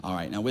All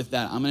right, now with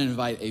that, I'm gonna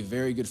invite a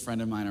very good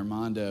friend of mine,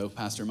 Armando,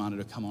 Pastor Armando,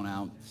 to come on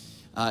out.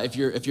 If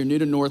you're new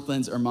to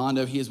Northlands,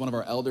 Armando, he is one of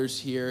our elders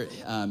here.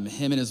 Him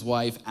and his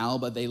wife,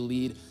 Alba, they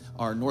lead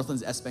our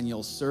Northlands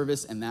Espanol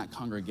service and that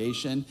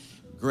congregation.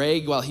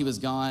 Greg, while he was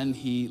gone,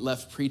 he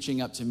left preaching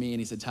up to me,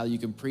 and he said, Tyler, you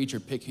can preach or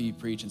pick who you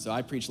preach. And so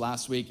I preached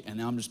last week, and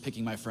now I'm just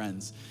picking my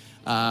friends.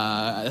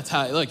 That's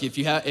how, look, if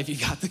you got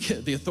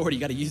the authority, you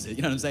got to use it,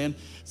 you know what I'm saying?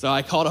 So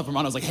I called up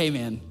Armando, I was like, hey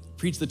man,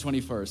 preach the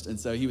 21st. And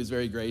so he was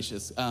very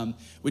gracious.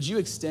 Would you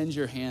extend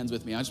your hands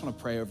with me? I just want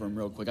to pray over him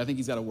real quick. I think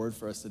he's got a word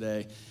for us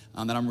today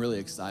that I'm really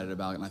excited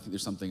about, and I think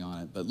there's something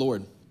on it. But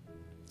Lord,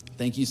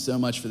 thank you so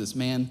much for this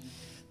man.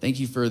 Thank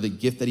you for the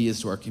gift that he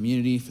is to our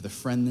community, for the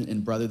friend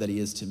and brother that he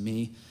is to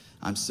me.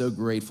 I'm so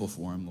grateful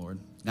for him, Lord.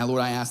 Now,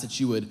 Lord, I ask that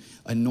you would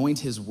anoint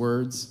his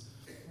words,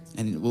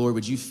 and Lord,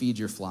 would you feed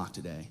your flock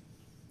today?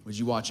 Would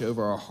you watch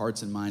over our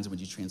hearts and minds, and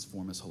would you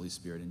transform us, Holy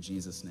Spirit, in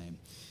Jesus' name,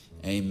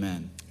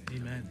 amen.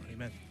 Amen,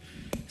 amen.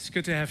 It's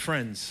good to have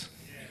friends.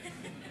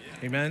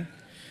 Amen.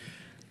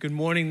 Good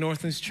morning,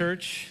 Northlands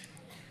Church.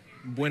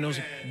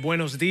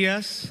 Buenos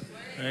dias,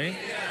 right?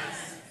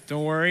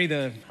 Don't worry,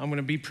 I'm going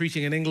to be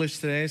preaching in English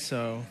today,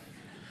 so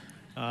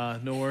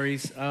no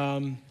worries.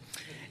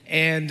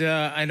 And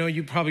I know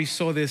you probably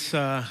saw this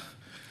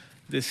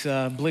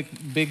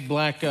big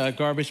black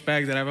garbage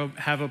bag that I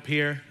have up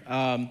here.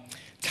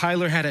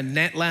 Tyler had a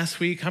net last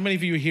week. How many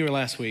of you were here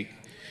last week?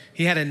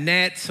 He had a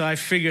net, so I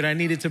figured I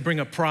needed to bring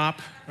a prop,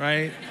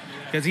 right?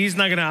 Because he's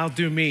not going to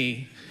outdo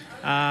me.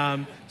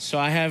 So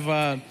I have,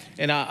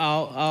 and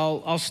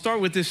I'll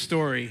start with this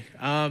story.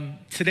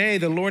 Today,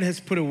 the Lord has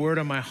put a word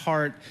on my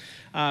heart.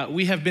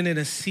 We have been in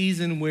a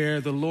season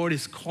where the Lord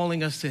is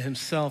calling us to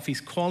himself.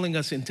 He's calling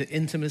us into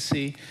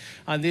intimacy.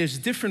 There's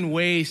different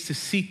ways to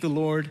seek the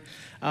Lord.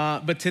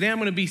 But today I'm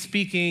going to be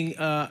speaking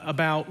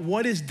about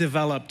what is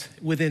developed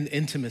within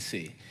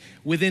intimacy.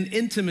 Within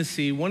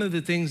intimacy, one of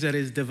the things that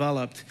is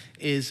developed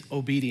is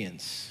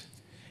obedience.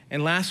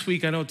 And last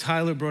week, I know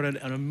Tyler brought an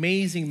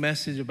amazing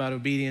message about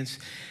obedience.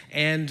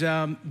 And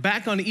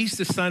back on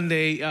Easter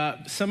Sunday,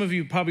 some of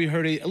you probably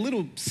heard a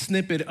little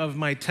snippet of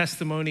my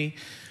testimony.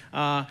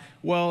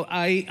 Well,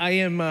 I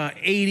am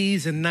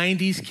 80s and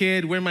 90s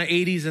kid. Where are my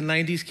 80s and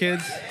 90s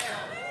kids?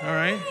 All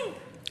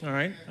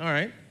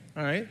right.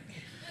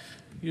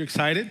 You're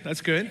excited?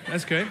 That's good.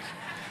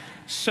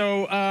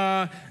 So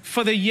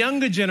for the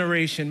younger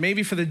generation,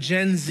 maybe for the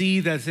Gen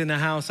Z that's in the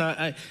house,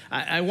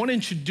 I want to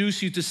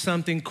introduce you to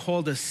something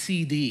called a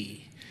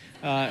CD.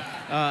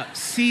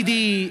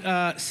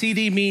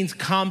 CD means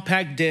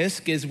compact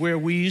disc, is where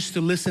we used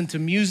to listen to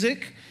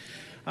music,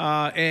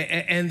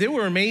 and they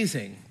were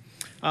amazing.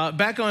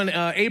 Back on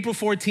April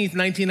 14th,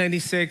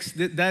 1996,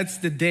 that's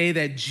the day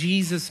that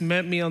Jesus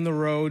met me on the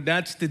road.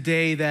 That's the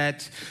day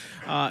that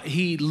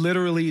he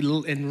literally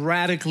and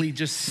radically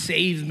just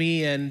saved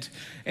me. And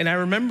I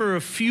remember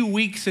a few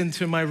weeks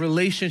into my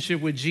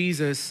relationship with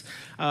Jesus,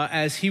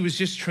 as he was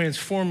just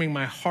transforming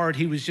my heart.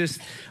 He was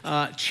just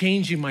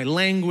changing my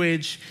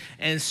language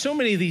and so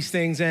many of these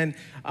things. And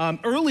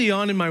early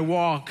on in my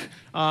walk,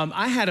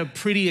 I had a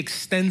pretty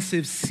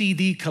extensive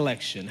CD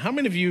collection. How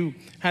many of you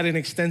had an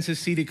extensive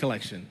CD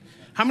collection?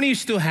 How many of you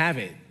still have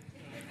it?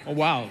 Oh,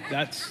 wow,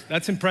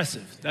 that's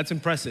impressive. That's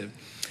impressive.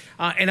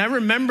 And I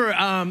remember,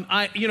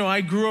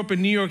 I grew up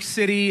in New York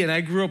City, and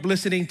I grew up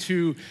listening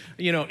to,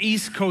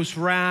 East Coast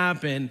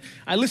rap, and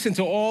I listened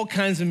to all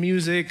kinds of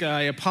music.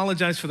 I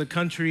apologize for the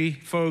country,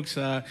 folks.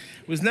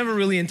 Was never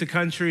really into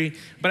country,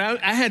 but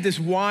I had this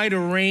wider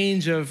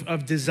range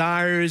of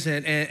desires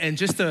and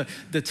just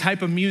the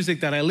type of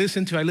music that I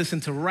listened to. I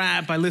listened to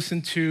rap. I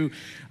listened to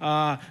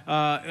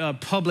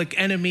Public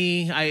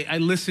Enemy. I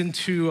listened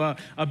to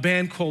a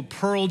band called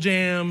Pearl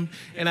Jam,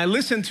 and I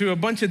listened to a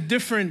bunch of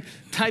different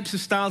types of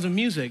styles of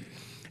music.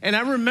 And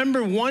I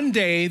remember one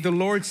day the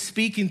Lord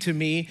speaking to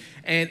me,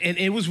 and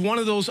it was one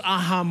of those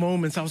aha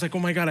moments. I was like, oh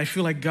my God, I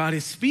feel like God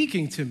is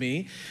speaking to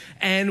me.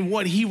 And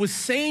what he was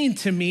saying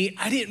to me,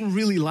 I didn't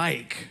really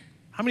like.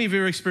 How many of you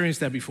have ever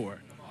experienced that before?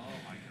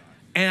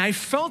 And I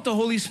felt the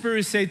Holy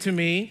Spirit say to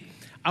me,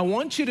 I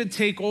want you to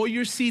take all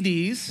your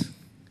CDs.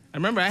 I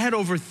remember I had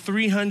over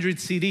 300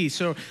 CDs.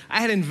 So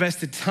I had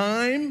invested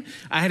time.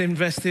 I had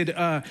invested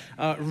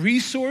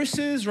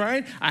resources,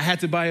 right? I had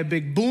to buy a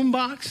big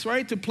boombox,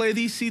 right, to play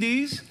these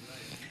CDs.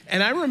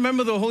 And I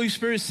remember the Holy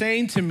Spirit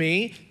saying to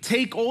me,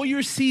 take all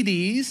your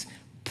CDs,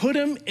 put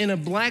them in a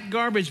black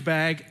garbage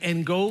bag,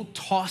 and go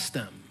toss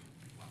them.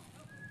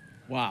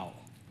 Wow.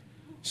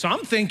 So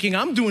I'm thinking,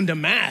 I'm doing the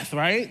math,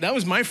 right? That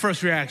was my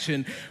first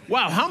reaction.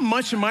 Wow, how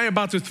much am I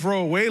about to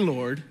throw away,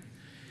 Lord?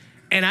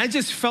 And I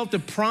just felt the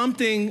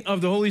prompting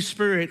of the Holy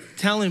Spirit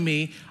telling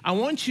me, I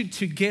want you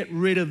to get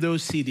rid of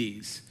those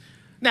CDs.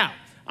 Now,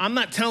 I'm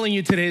not telling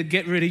you today to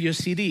get rid of your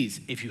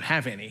CDs, if you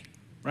have any,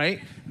 right?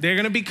 They're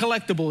gonna be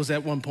collectibles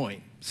at one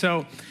point.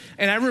 So,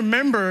 and I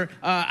remember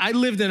I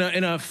lived in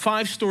a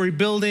 5-story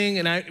building,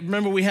 and I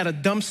remember we had a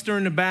dumpster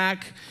in the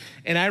back,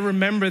 and I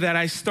remember that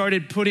I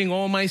started putting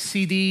all my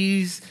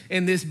CDs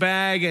in this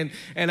bag,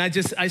 and I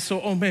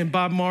saw, oh man,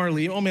 Bob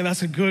Marley, oh man,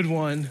 that's a good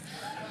one.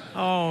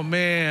 Oh,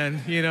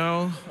 man,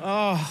 NWA,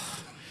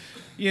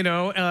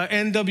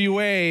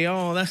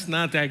 oh, that's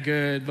not that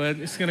good, but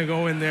it's going to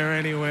go in there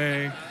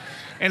anyway.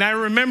 And I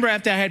remember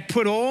after I had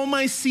put all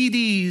my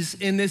CDs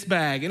in this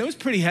bag, and it was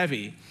pretty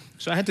heavy,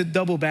 so I had to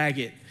double bag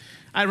it.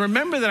 I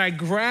remember that I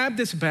grabbed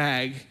this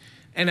bag,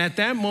 and at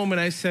that moment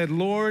I said,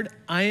 Lord,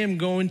 I am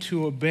going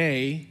to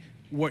obey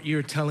what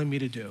you're telling me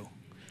to do.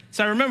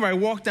 So I remember I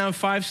walked down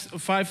five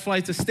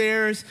flights of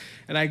stairs,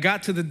 and I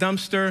got to the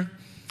dumpster,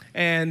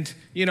 and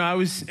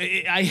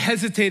I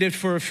hesitated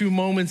for a few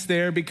moments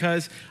there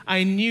because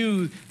I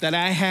knew that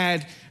I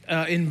had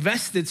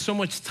invested so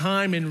much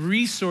time and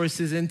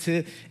resources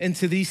into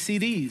these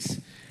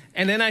CDs.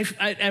 And then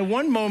at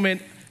one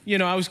moment,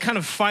 I was kind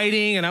of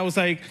fighting, and I was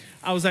like,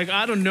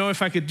 I don't know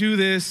if I could do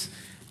this.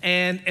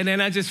 And then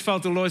I just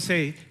felt the Lord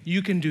say,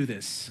 you can do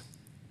this.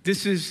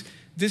 This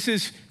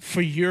is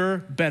for your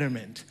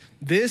betterment.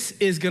 This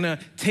is gonna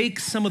take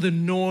some of the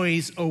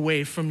noise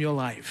away from your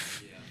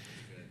life. Yeah,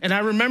 and I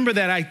remember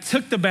that I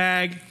took the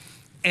bag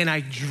and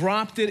I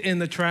dropped it in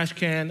the trash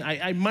can.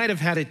 I might have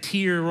had a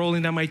tear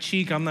rolling down my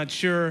cheek, I'm not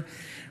sure.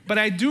 But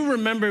I do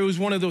remember it was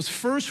one of those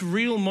first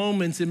real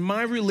moments in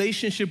my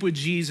relationship with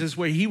Jesus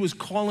where he was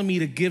calling me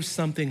to give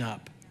something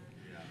up.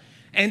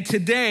 And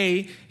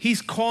today,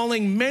 he's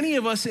calling many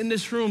of us in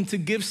this room to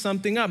give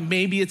something up.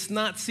 Maybe it's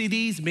not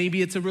CDs,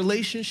 maybe it's a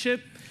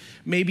relationship,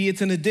 maybe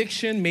it's an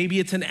addiction, maybe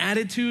it's an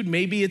attitude,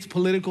 maybe it's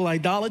political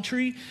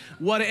idolatry,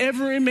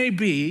 whatever it may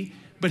be,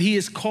 but he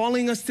is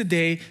calling us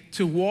today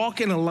to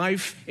walk in a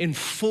life in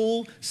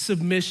full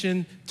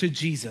submission to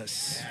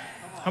Jesus.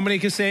 How many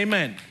can say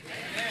amen?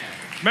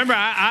 Remember,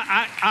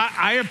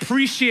 I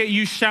appreciate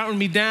you shouting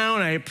me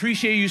down. I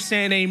appreciate you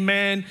saying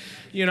amen.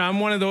 I'm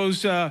one of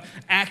those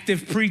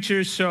active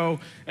preachers, so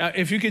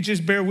if you could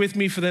just bear with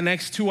me for the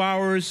next 2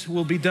 hours,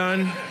 we'll be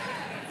done.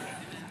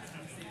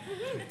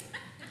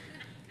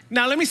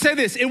 Now, let me say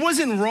this. It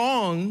wasn't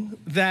wrong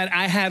that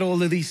I had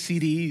all of these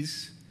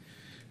CDs,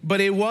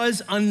 but it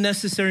was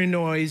unnecessary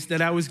noise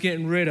that I was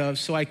getting rid of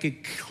so I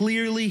could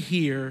clearly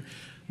hear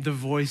the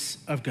voice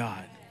of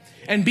God.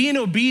 And being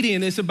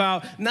obedient is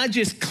about not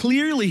just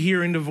clearly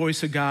hearing the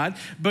voice of God,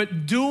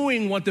 but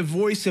doing what the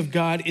voice of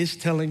God is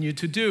telling you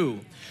to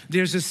do.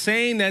 There's a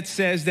saying that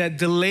says that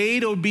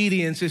delayed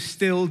obedience is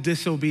still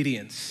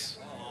disobedience.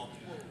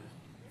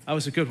 That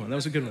was a good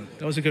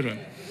one.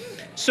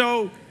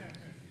 So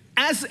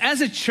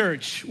as a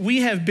church,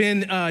 we have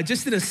been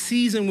just in a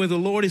season where the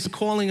Lord is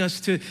calling us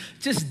to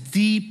just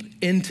deep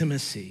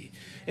intimacy.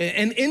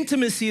 And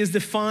intimacy is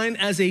defined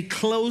as a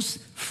close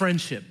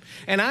friendship.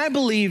 And I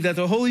believe that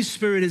the Holy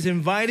Spirit is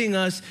inviting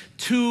us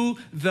to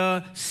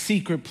the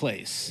secret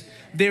place.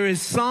 There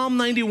is Psalm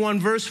 91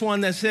 verse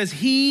 1 that says,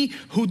 he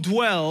who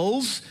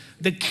dwells,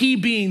 the key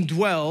being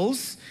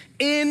dwells,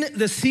 in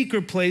the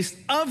secret place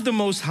of the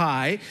Most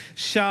High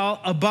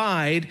shall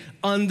abide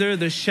under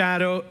the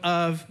shadow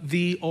of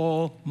the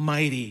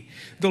Almighty.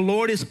 The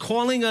Lord is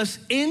calling us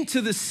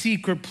into the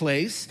secret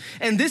place,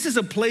 and this is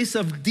a place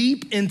of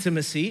deep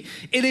intimacy.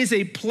 It is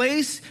a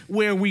place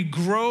where we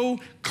grow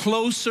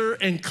closer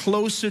and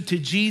closer to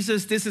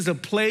Jesus. This is a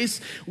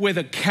place where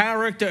the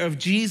character of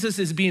Jesus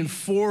is being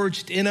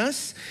forged in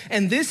us,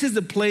 and this is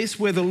the place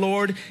where the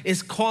Lord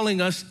is calling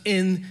us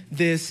in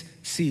this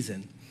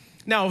season.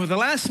 Now, over the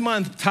last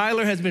month,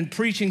 Tyler has been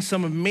preaching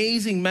some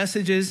amazing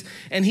messages,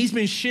 and he's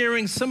been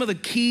sharing some of the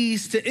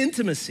keys to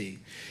intimacy.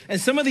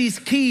 And some of these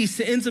keys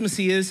to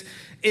intimacy is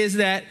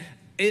that,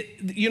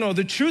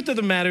 the truth of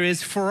the matter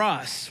is for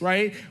us,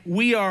 right?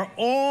 We are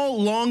all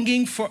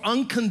longing for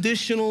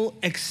unconditional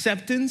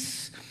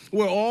acceptance.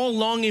 We're all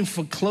longing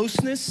for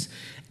closeness,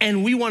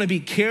 and we want to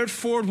be cared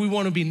for. We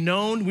want to be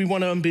known. We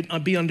want to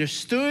be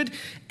understood,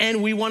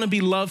 and we want to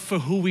be loved for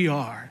who we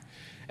are.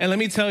 And let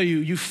me tell you,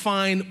 you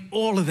find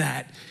all of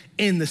that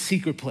in the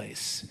secret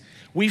place.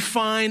 We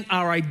find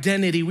our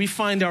identity, we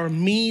find our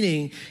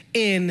meaning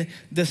in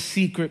the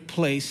secret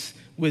place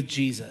with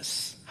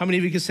Jesus. How many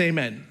of you can say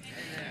amen?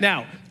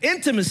 Now,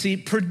 intimacy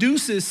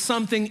produces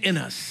something in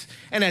us.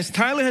 And as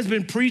Tyler has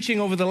been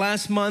preaching over the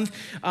last month,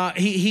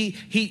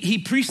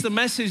 he preached the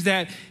message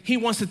that he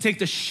wants to take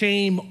the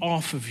shame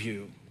off of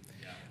you,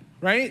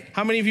 right?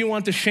 How many of you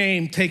want the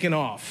shame taken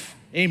off?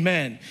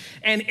 Amen.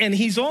 And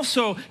he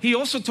also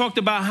talked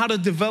about how to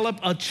develop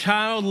a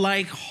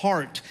childlike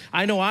heart.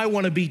 I know I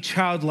want to be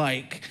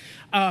childlike.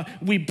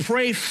 We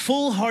pray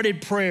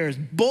full-hearted prayers,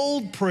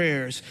 bold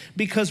prayers,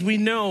 because we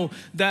know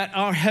that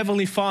our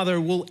Heavenly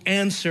Father will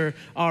answer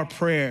our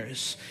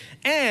prayers.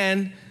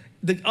 And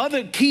the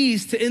other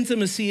keys to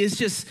intimacy is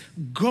just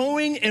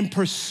going and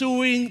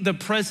pursuing the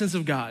presence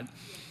of God.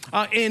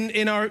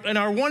 In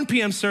our 1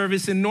 p.m.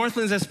 service in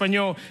Northlands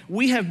Espanol,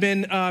 we have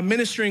been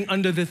ministering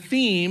under the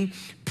theme,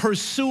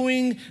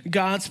 Pursuing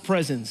God's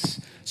Presence.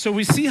 So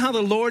we see how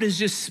the Lord is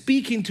just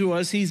speaking to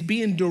us. He's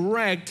being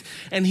direct,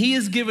 and he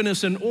has given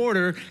us an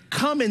order.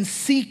 Come and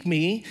seek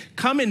me.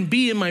 Come and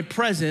be in my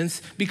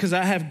presence, because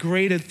I have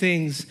greater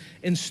things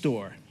in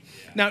store.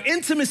 Now,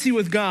 intimacy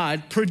with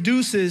God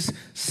produces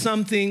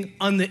something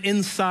on the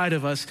inside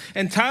of us.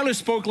 And Tyler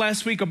spoke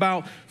last week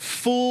about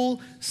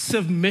full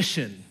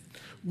submission.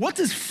 What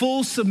does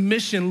full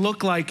submission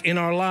look like in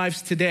our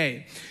lives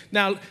today?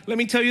 Now, let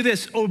me tell you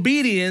this.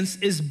 Obedience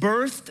is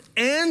birthed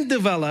and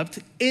developed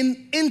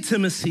in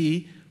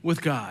intimacy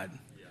with God.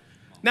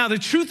 Now, the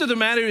truth of the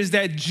matter is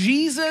that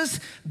Jesus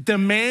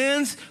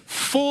demands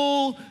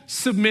full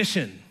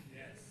submission.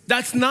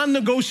 That's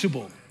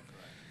non-negotiable.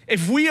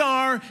 If we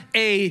are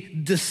a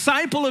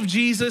disciple of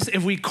Jesus,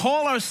 if we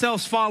call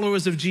ourselves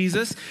followers of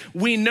Jesus,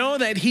 we know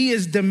that he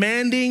is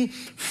demanding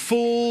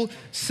full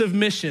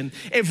submission.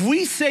 If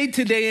we say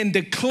today and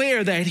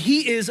declare that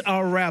he is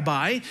our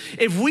rabbi,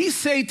 if we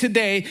say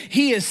today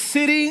he is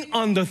sitting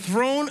on the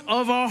throne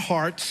of our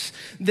hearts,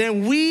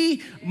 then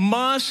we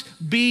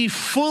must be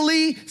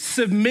fully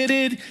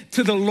submitted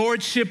to the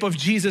lordship of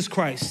Jesus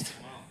Christ.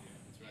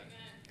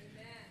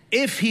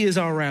 If he is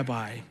our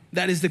rabbi,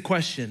 that is the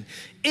question.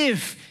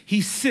 If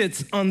he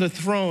sits on the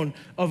throne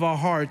of our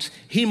hearts,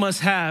 he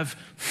must have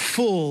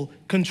full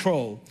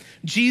control.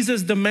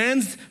 Jesus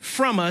demands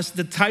from us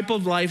the type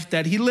of life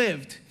that he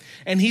lived,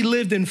 and he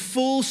lived in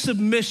full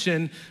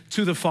submission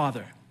to the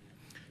Father.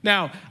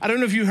 Now, I don't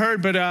know if you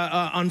heard, but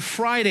on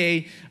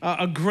Friday,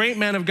 a great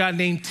man of God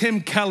named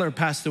Tim Keller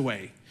passed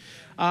away.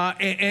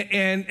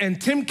 And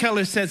Tim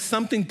Keller said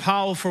something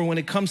powerful when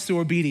it comes to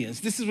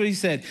obedience. This is what he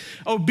said.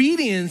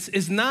 Obedience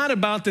is not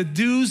about the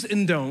do's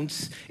and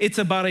don'ts. It's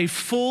about a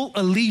full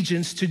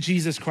allegiance to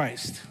Jesus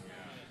Christ.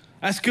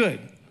 That's good.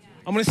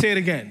 I'm going to say it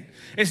again.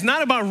 It's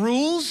not about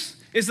rules.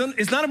 It's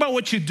not about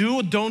what you do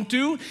or don't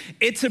do.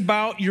 It's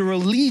about your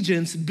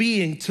allegiance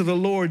being to the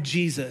Lord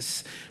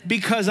Jesus.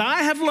 Because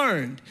I have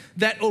learned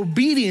that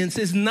obedience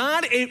is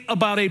not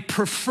about a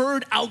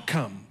preferred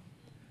outcome.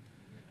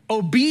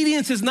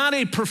 Obedience is not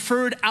a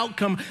preferred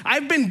outcome.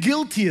 I've been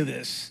guilty of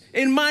this.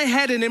 In my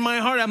head and in my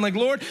heart, I'm like,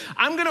 Lord,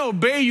 I'm going to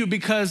obey you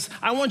because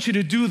I want you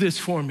to do this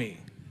for me.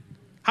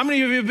 How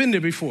many of you have been there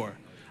before?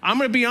 I'm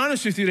going to be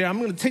honest with you today. I'm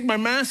going to take my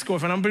mask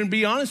off and I'm going to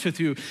be honest with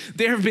you.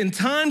 There have been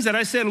times that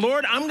I said,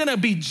 Lord, I'm going to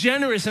be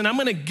generous and I'm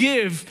going to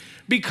give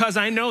because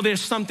I know there's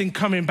something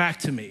coming back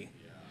to me.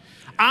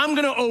 I'm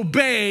going to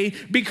obey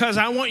because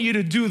I want you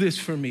to do this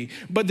for me.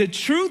 But the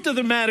truth of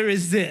the matter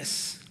is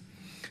this,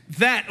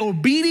 that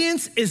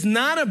obedience is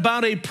not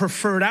about a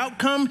preferred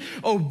outcome.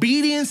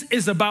 Obedience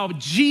is about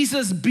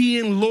Jesus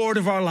being Lord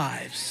of our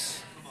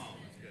lives.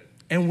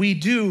 And we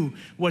do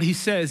what he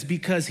says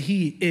because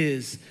he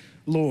is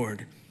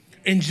Lord.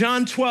 In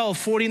John 12,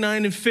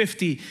 49 and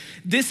 50,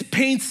 this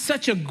paints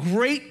such a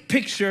great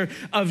picture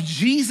of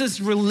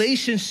Jesus'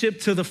 relationship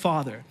to the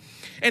Father.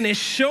 And it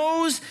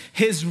shows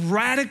his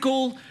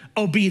radical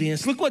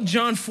obedience. Look what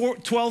John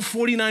 12,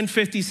 49,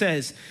 50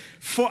 says.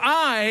 For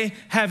I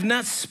have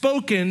not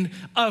spoken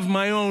of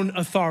my own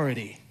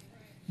authority.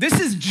 This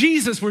is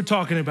Jesus we're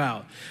talking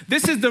about.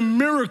 This is the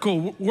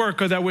miracle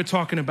worker that we're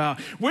talking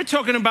about. We're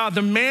talking about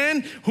the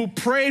man who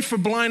prayed for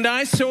blind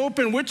eyes to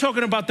open. We're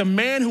talking about the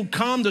man who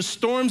calmed the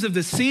storms of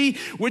the sea.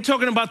 We're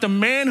talking about the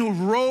man who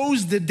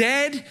rose the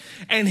dead.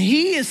 And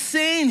he is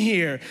saying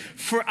here,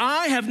 for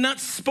I have not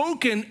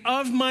spoken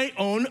of my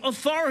own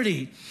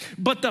authority,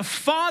 but the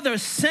Father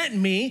sent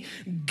me,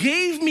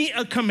 gave me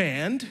a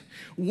command,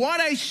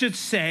 what I should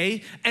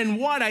say and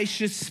what I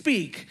should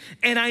speak.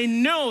 And I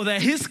know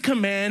that his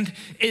command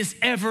is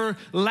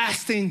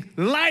everlasting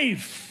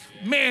life.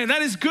 Man,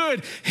 that is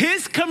good.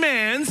 His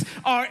commands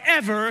are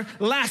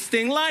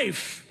everlasting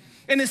life.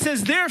 And it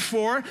says,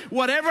 therefore,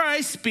 whatever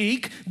I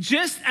speak,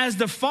 just as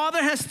the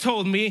Father has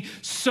told me,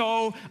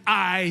 so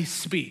I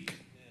speak.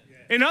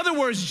 In other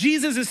words,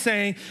 Jesus is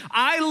saying,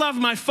 I love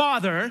my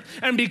Father,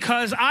 and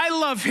because I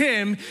love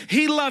him,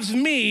 he loves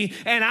me,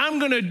 and I'm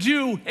going to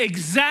do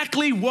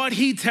exactly what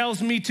he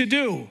tells me to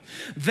do.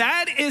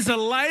 That is a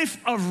life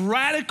of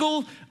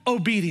radical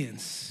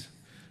obedience.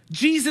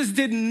 Jesus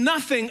did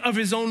nothing of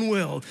his own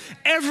will.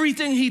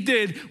 Everything he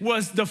did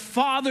was the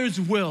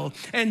Father's will.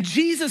 And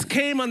Jesus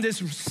came on this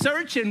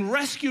search and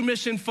rescue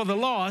mission for the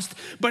lost,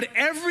 but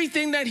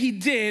everything that he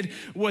did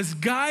was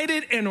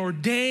guided and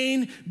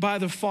ordained by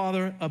the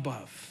Father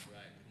above.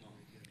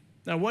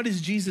 Now, what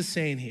is Jesus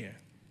saying here?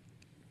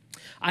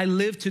 I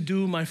live to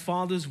do my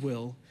Father's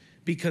will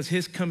because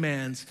his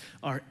commands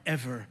are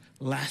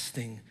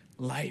everlasting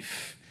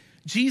life.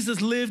 Jesus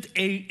lived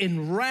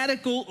in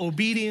radical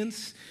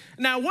obedience.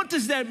 Now, what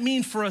does that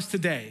mean for us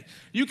today?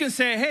 You can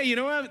say, hey, you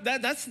know what?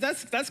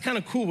 That's kind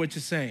of cool what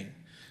you're saying.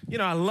 You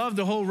know, I love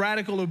the whole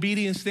radical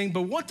obedience thing,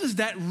 but what does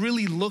that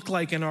really look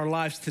like in our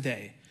lives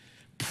today?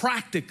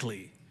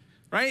 Practically,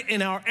 right?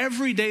 In our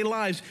everyday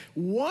lives,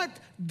 what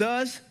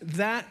does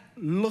that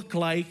look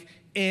like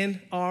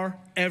in our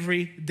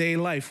everyday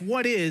life?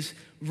 What is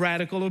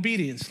radical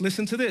obedience?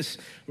 Listen to this.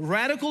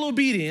 Radical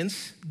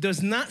obedience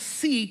does not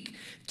seek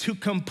to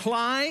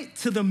comply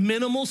to the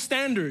minimal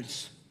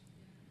standards,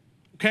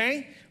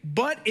 okay?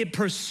 But it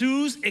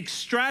pursues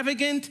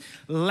extravagant,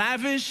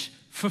 lavish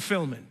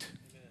fulfillment.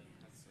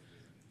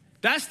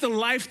 That's the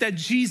life that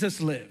Jesus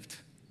lived.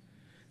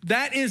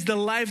 That is the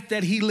life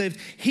that he lived.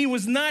 He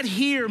was not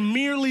here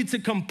merely to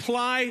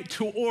comply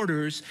to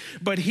orders,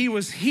 but he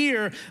was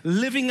here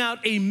living out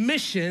a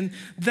mission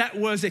that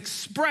was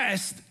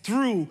expressed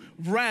through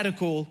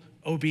radical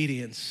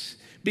obedience.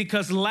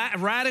 Because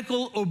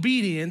radical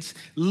obedience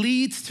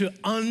leads to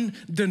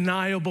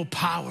undeniable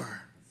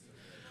power.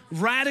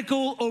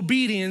 Radical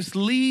obedience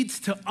leads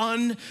to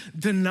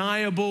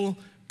undeniable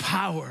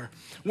power.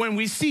 When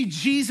we see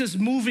Jesus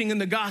moving in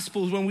the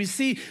Gospels, when we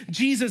see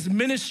Jesus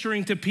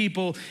ministering to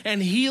people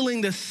and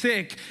healing the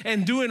sick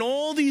and doing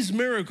all these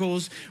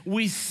miracles,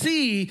 we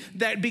see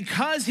that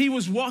because he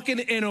was walking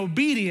in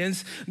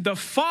obedience, the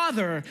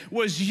Father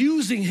was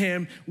using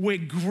him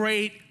with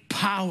great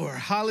power.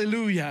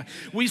 Hallelujah.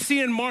 We see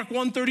in Mark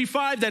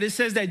 1:35 that it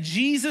says that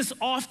Jesus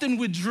often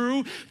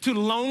withdrew to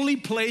lonely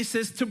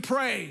places to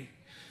pray.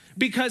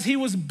 Because he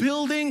was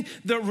building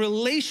the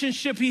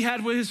relationship he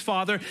had with his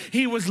Father.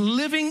 He was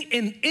living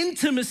in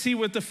intimacy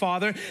with the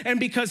Father. And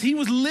because he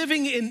was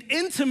living in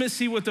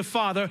intimacy with the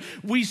Father,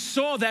 we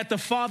saw that the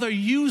Father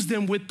used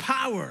him with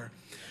power.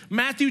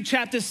 Matthew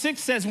chapter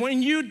 6 says,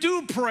 when you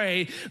do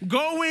pray,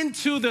 go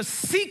into the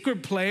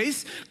secret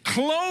place,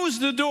 close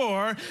the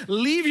door,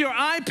 leave your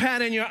iPad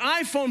and your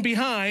iPhone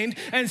behind,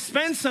 and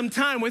spend some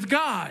time with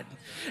God.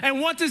 And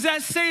what does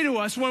that say to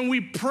us? When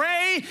we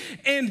pray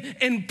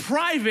in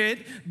private,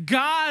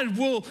 God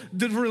will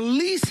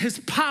release his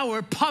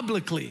power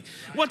publicly.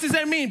 What does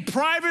that mean?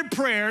 Private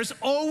prayers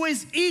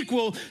always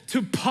equal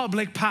to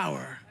public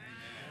power.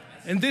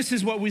 And this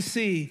is what we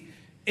see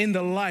in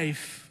the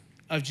life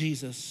of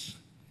Jesus.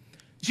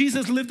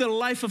 Jesus lived a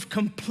life of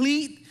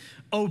complete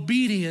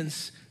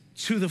obedience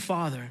to the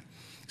Father.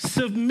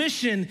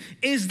 Submission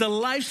is the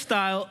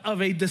lifestyle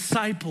of a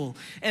disciple,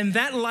 and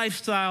that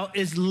lifestyle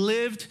is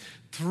lived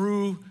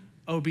through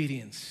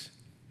obedience.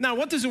 Now,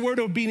 what does the word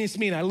obedience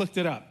mean? I looked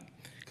it up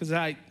because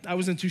I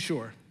wasn't too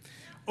sure.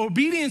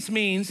 Obedience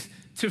means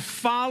to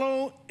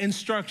follow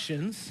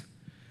instructions,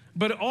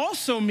 but it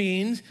also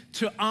means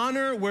to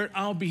honor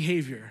our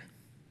behavior.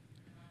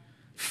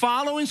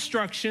 Follow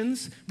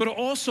instructions, but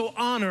also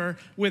honor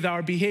with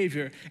our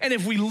behavior. And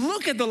if we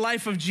look at the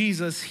life of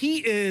Jesus,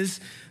 he is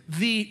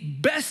the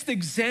best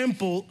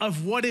example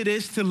of what it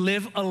is to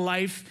live a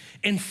life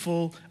in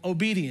full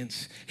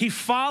obedience. He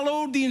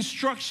followed the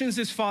instructions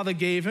his Father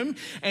gave him,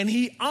 and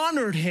he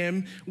honored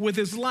him with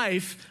his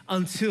life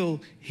until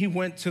he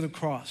went to the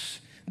cross.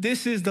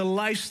 This is the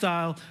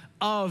lifestyle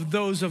of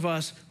those of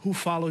us who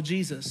follow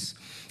Jesus.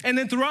 And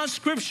then throughout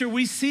Scripture,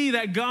 we see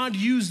that God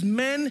used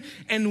men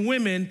and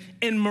women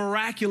in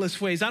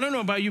miraculous ways. I don't know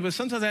about you, but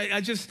sometimes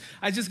I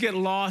just get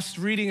lost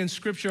reading in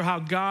Scripture how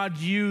God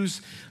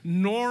used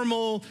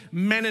normal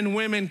men and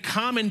women,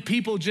 common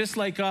people just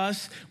like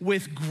us,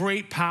 with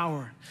great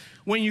power.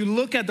 When you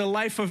look at the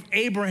life of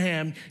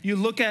Abraham, you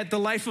look at the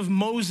life of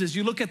Moses,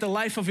 you look at the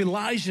life of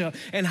Elijah,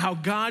 and how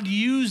God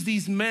used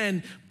these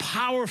men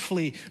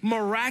powerfully,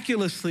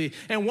 miraculously.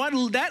 And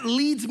what that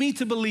leads me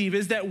to believe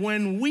is that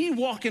when we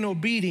walk in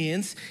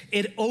obedience,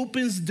 it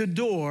opens the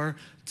door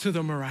to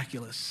the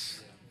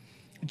miraculous.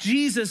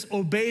 Jesus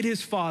obeyed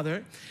his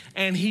Father,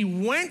 and he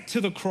went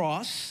to the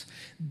cross,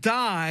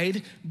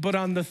 died, but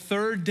on the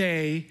third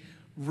day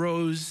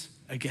rose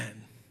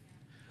again.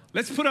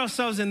 Let's put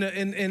ourselves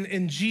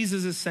in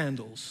Jesus'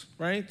 sandals,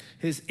 right?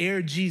 His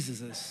Air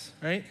Jesuses,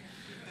 right?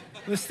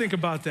 Let's think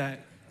about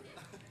that.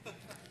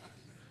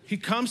 He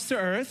comes to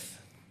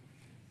earth.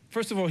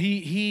 First of all,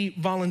 he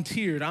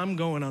volunteered. I'm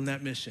going on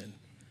that mission.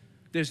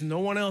 There's no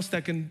one else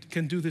that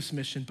can do this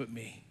mission but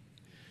me.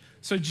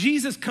 So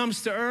Jesus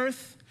comes to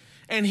earth,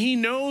 and he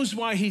knows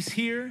why he's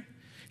here.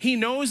 He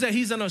knows that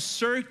he's on a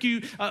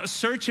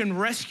search and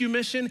rescue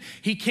mission.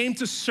 He came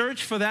to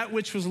search for that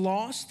which was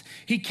lost.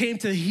 He came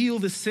to heal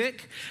the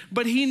sick.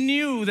 But he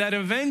knew that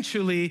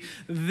eventually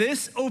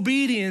this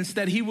obedience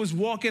that he was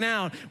walking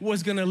out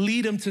was going to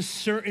lead him to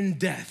certain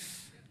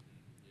death.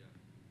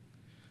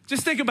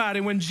 Just think about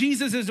it. When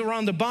Jesus is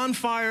around the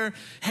bonfire,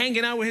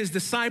 hanging out with his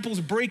disciples,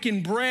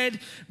 breaking bread,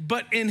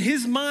 but in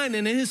his mind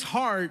and in his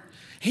heart,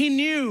 he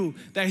knew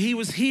that he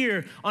was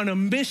here on a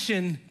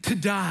mission to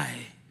die.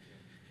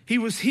 He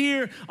was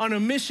here on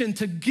a mission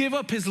to give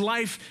up his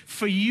life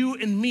for you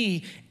and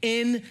me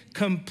in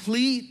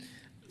complete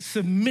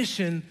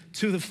submission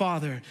to the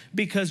Father,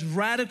 because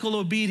radical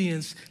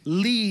obedience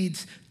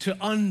leads to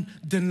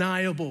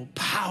undeniable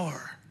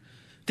power.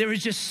 There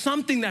is just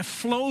something that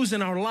flows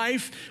in our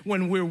life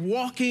when we're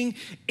walking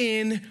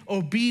in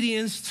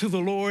obedience to the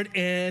Lord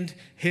and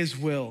his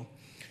will.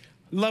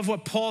 Love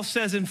what Paul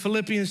says in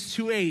Philippians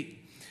 2:8.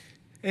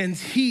 And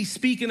he,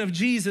 speaking of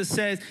Jesus,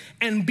 says,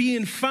 and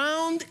being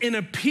found in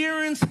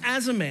appearance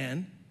as a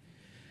man,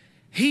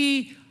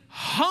 he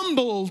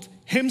humbled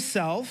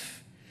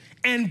himself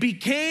and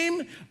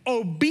became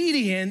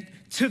obedient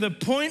to the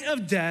point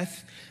of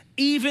death,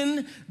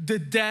 even the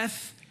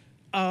death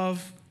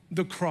of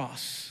the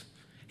cross.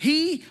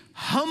 He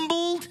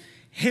humbled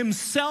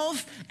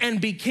himself and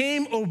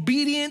became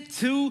obedient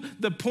to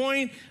the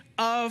point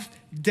of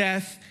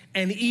death,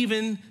 and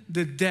even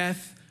the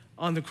death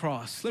on the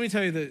cross. Let me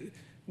tell you that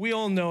we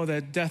all know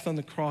that death on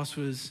the cross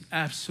was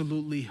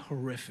absolutely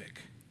horrific.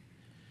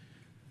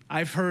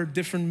 I've heard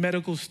different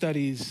medical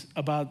studies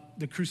about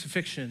the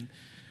crucifixion,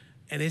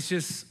 and it's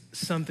just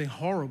something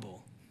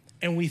horrible.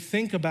 And we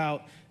think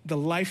about the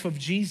life of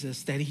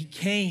Jesus, that he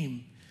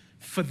came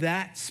for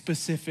that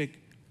specific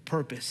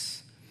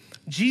purpose.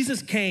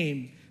 Jesus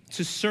came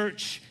to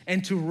search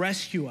and to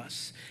rescue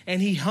us,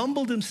 and he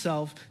humbled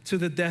himself to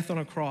the death on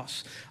a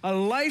cross. A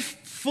life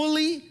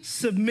fully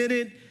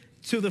submitted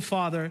to the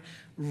Father,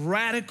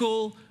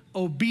 radical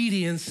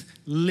obedience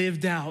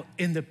lived out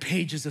in the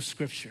pages of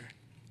Scripture.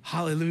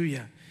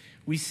 Hallelujah.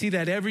 We see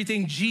that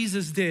everything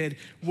Jesus did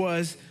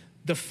was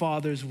the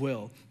Father's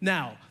will.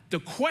 Now, the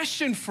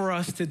question for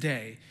us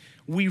today,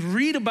 we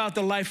read about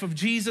the life of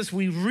Jesus,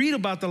 we read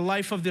about the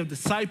life of the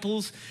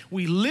disciples,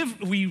 we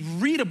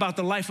read about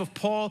the life of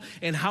Paul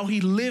and how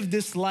he lived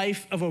this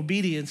life of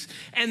obedience.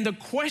 And the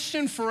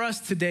question for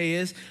us today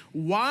is,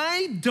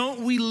 why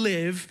don't we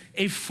live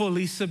a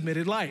fully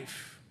submitted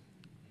life?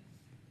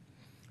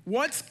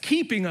 What's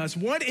keeping us?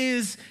 What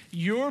is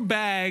your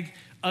bag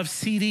of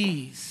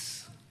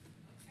CDs?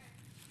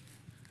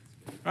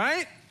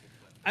 Right?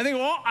 I think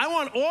I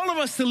want all of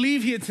us to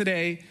leave here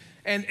today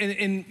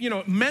and you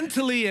know,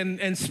 mentally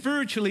and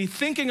spiritually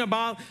thinking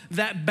about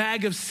that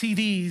bag of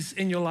CDs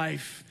in your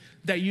life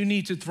that you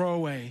need to throw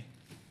away.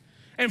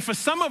 And for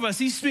some of us,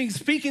 he's been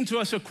speaking to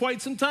us for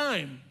quite some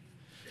time.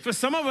 For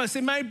some of us,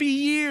 it might be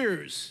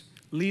years.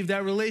 Leave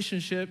that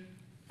relationship,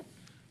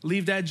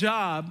 leave that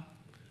job,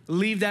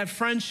 leave that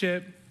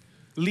friendship,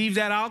 leave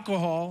that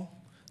alcohol,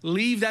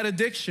 leave that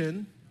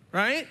addiction,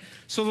 right?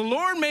 So the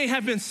Lord may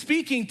have been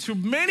speaking to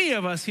many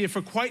of us here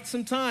for quite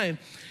some time.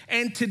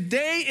 And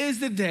today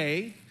is the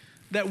day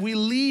that we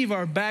leave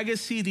our bag of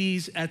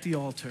CDs at the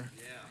altar.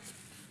 Yeah.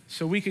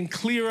 So we can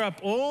clear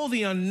up all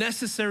the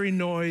unnecessary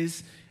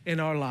noise in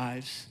our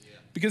lives. Yeah.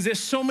 Because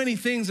there's so many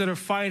things that are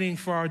fighting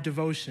for our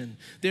devotion.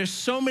 There's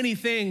so many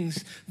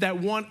things that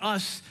want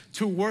us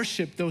to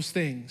worship those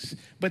things.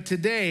 But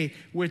today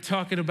we're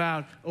talking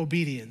about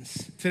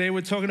obedience. Today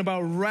we're talking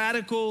about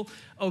radical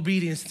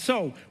obedience.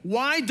 So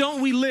why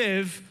don't we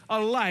live a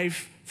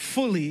life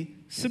fully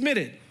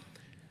submitted?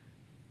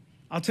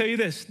 I'll tell you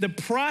this, the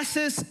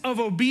process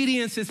of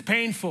obedience is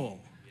painful.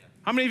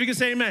 How many of you can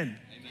say amen?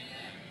 Amen.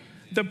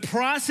 The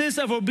process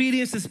of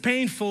obedience is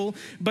painful,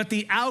 but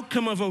the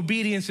outcome of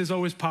obedience is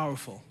always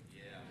powerful.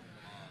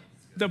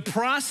 The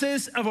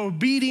process of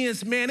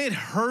obedience, man, it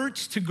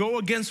hurts to go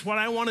against what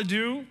I want to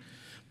do.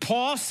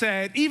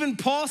 Even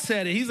Paul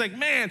said it. He's like,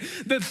 man,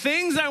 the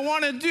things I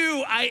want to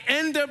do, I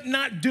end up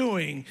not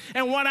doing.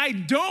 And what I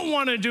don't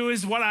want to do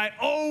is what I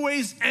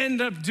always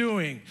end up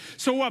doing.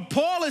 So what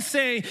Paul is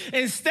saying,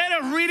 instead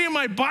of reading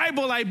my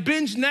Bible, I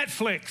binge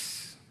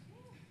Netflix.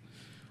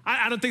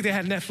 I don't think they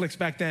had Netflix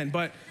back then,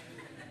 but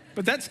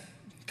that's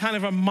kind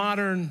of a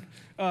modern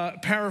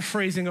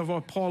paraphrasing of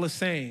what Paul is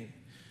saying.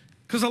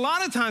 Because a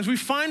lot of times we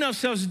find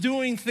ourselves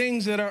doing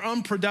things that are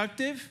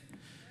unproductive.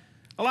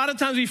 A lot of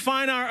times we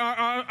find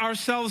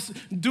ourselves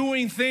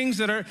doing things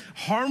that are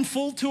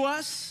harmful to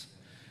us.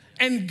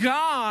 And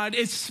God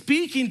is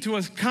speaking to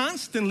us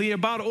constantly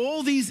about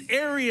all these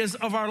areas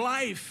of our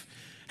life.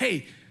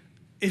 Hey,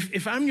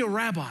 if I'm your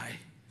rabbi,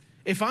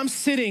 if I'm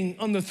sitting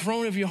on the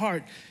throne of your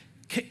heart,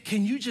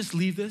 can you just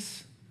leave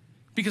this?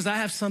 Because I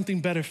have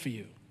something better for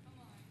you.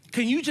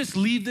 Can you just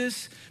leave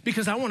this?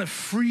 Because I want to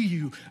free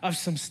you of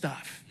some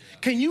stuff.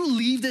 Can you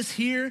leave this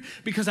here?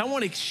 Because I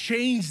want to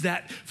exchange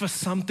that for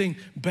something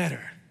better.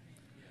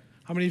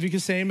 How many of you can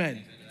say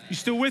amen? You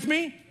still with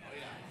me?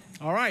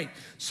 All right.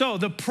 So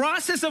the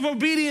process of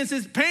obedience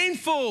is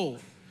painful,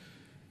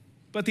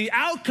 but the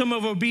outcome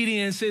of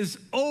obedience is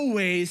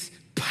always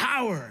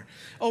power.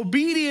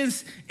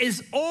 Obedience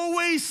is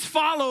always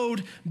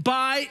followed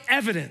by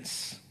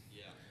evidence.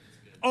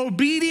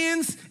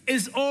 Obedience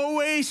is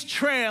always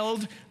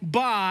trailed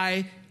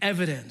by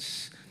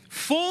evidence.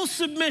 Full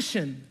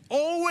submission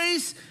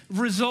always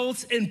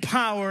results in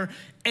power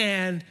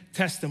and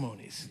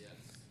testimonies. Yes.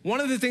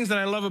 One of the things that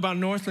I love about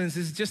Northlands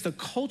is just a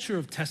culture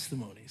of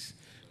testimonies.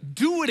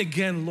 Do it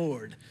again,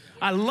 Lord.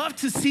 I love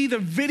to see the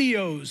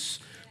videos,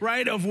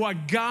 right, of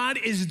what God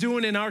is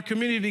doing in our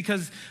community,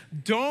 because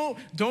don't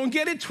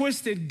get it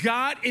twisted.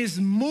 God is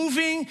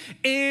moving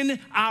in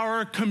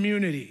our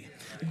community.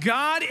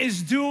 God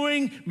is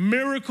doing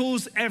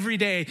miracles every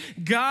day.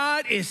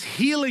 God is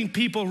healing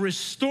people,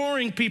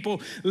 restoring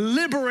people,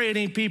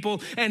 liberating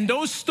people, and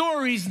those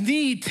stories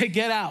need to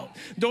get out.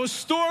 Those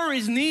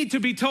stories need to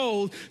be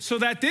told so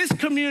that this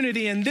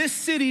community and this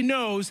city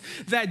knows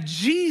that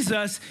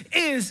Jesus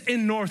is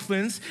in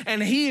Northlands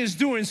and he is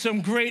doing some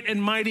great and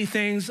mighty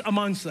things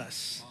amongst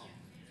us.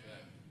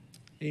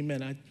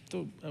 Amen. I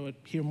thought I would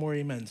hear more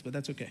amens, but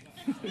that's okay.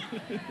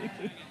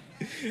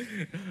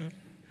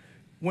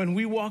 When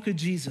we walk with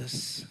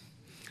Jesus,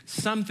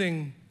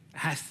 something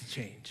has to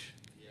change.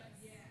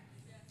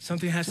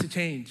 Something has to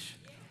change.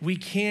 We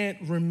can't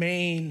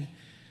remain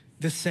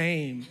the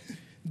same.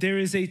 There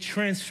is a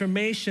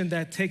transformation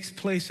that takes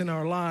place in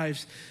our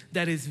lives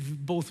that is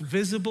both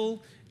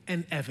visible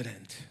and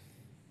evident.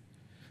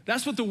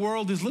 That's what the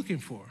world is looking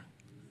for.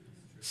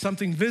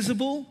 Something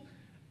visible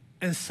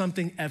and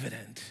something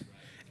evident.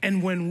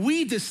 And when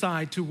we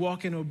decide to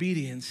walk in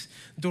obedience,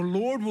 the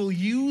Lord will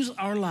use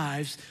our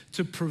lives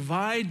to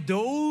provide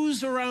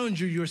those around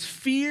you, your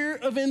sphere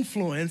of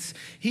influence.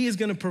 He is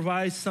going to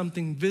provide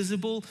something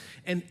visible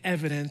and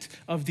evident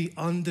of the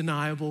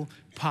undeniable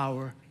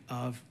power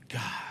of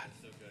God.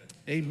 So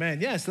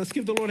amen. Yes, let's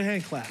give the Lord a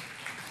hand clap.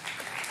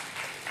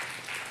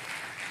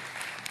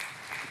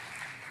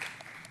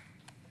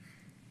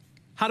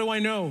 How do I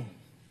know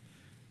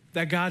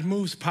that God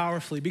moves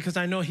powerfully? Because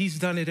I know he's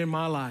done it in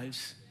my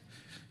lives.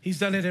 He's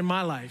done it in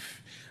my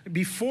life.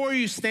 Before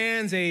you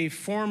stands a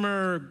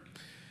former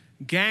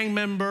gang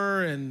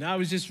member, and I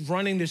was just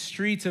running the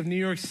streets of New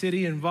York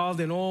City,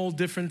 involved in all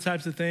different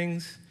types of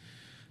things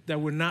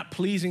that were not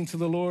pleasing to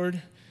the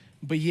Lord.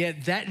 But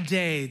yet that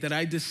day that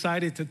I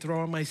decided to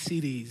throw out my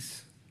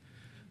CDs,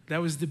 that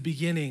was the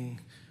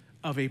beginning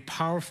of a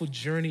powerful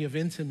journey of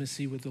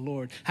intimacy with the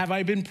Lord. Have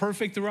I been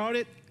perfect throughout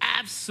it?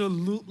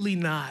 Absolutely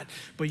not.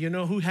 But you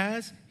know who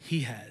has?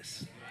 He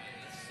has.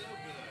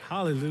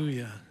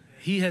 Hallelujah.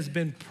 He has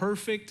been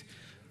perfect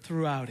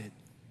throughout it.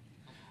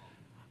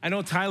 I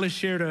know Tyler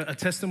shared a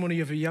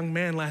testimony of a young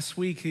man last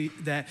week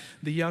that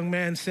the young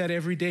man said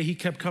every day he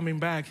kept coming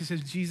back. He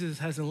says, Jesus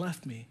hasn't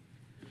left me.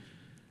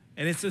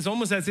 And it's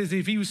almost as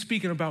if he was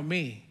speaking about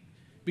me,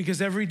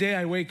 because every day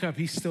I wake up,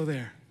 he's still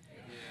there.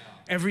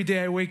 Every day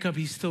I wake up,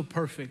 he's still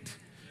perfect.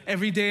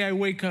 Every day I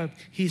wake up,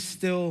 he's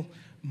still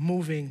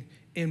moving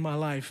in my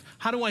life.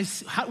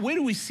 Where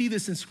do we see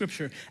this in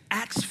Scripture?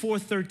 Acts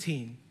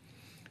 4:13.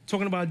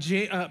 Talking about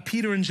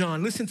Peter and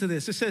John. Listen to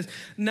this. It says,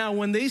 now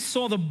when they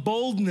saw the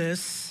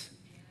boldness,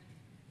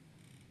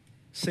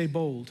 say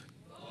bold.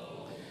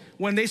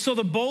 When they saw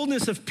the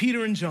boldness of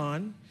Peter and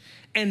John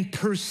and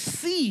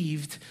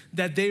perceived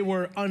that they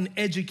were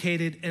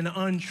uneducated and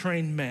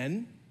untrained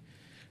men,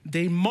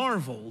 they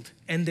marveled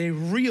and they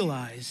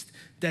realized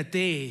that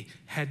they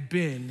had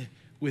been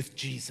with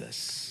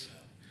Jesus.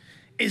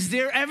 Is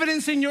there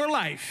evidence in your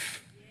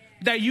life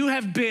that you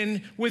have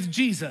been with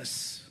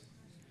Jesus?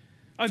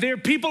 Are there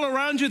people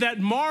around you that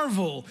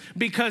marvel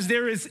because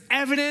there is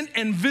evident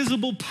and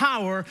visible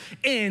power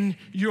in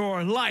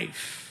your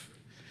life?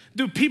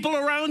 Do people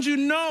around you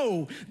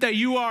know that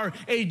you are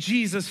a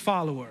Jesus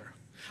follower?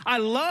 I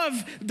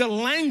love the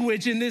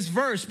language in this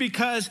verse,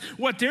 because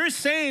what they're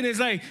saying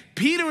is like,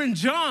 Peter and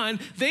John,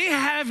 they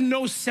have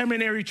no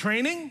seminary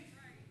training.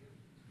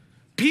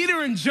 Peter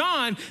and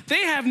John,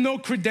 they have no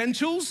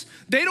credentials.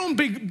 They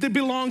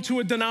belong to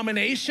a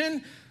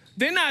denomination.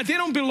 They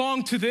don't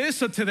belong to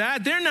this or to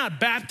that. They're not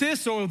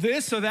Baptist or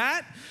this or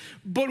that.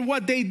 But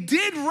what they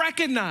did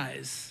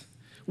recognize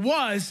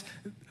was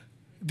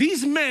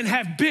these men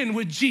have been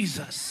with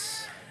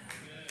Jesus.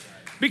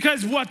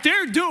 Because what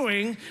they're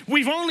doing,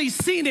 we've only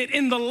seen it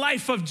in the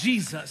life of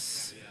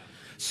Jesus.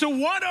 So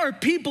what are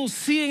people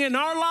seeing in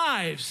our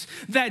lives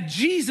that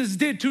Jesus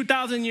did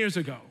 2,000 years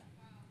ago?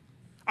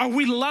 Are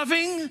we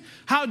loving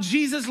how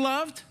Jesus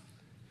loved?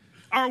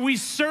 Are we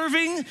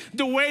serving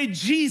the way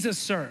Jesus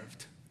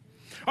served?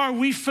 Are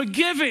we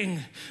forgiving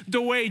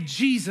the way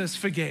Jesus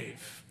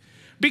forgave?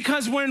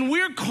 Because when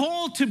we're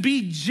called to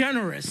be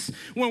generous,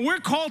 when we're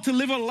called to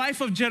live a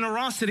life of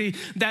generosity,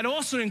 that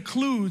also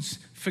includes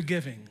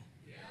forgiving.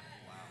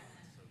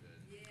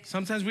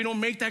 Sometimes we don't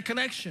make that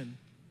connection,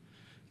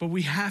 but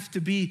we have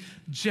to be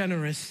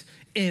generous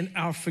in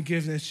our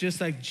forgiveness, just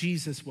like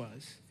Jesus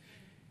was.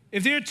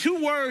 If there are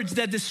two words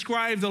that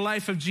describe the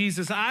life of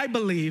Jesus, I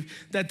believe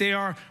that they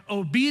are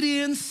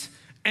obedience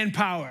and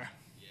power.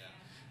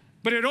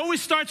 But it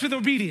always starts with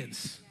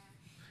obedience.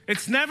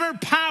 It's never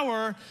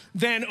power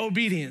than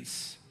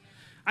obedience.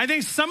 I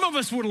think some of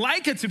us would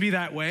like it to be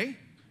that way.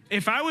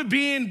 If I were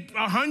being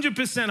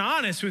 100%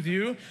 honest with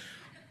you,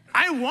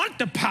 I want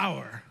the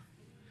power.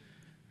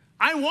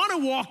 I want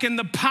to walk in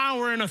the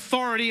power and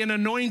authority and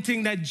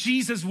anointing that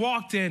Jesus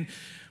walked in,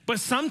 but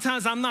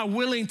sometimes I'm not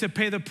willing to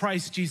pay the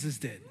price Jesus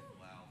did.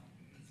 Wow.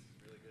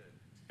 Really good.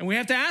 And we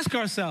have to ask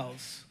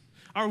ourselves,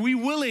 are we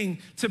willing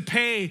to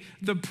pay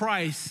the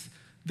price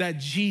that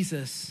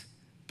Jesus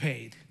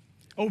paid?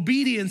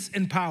 Obedience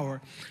and power.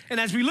 And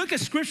as we look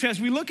at Scripture,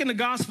 as we look in the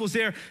Gospels,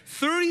 there are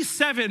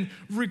 37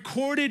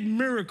 recorded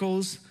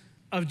miracles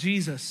of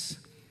Jesus.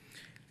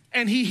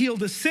 And he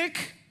healed the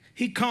sick,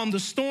 he calmed the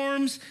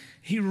storms,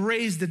 he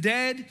raised the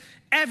dead.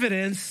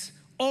 Evidence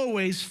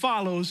always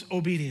follows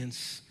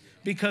obedience,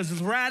 because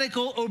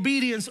radical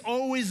obedience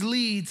always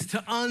leads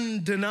to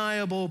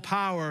undeniable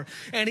power.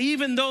 And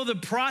even though the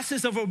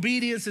process of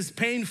obedience is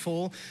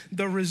painful,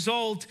 the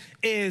result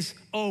is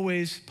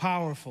always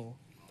powerful.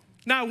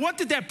 Now, what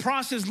did that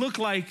process look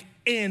like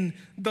in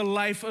the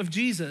life of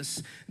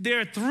Jesus?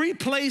 There are three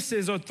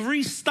places, or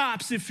three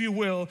stops, if you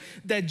will,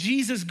 that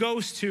Jesus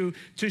goes to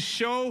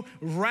show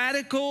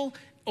radical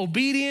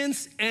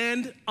obedience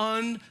and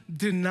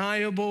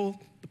undeniable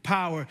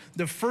power.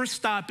 The first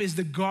stop is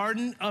the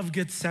Garden of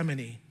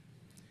Gethsemane.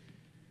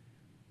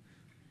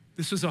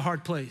 This was a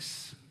hard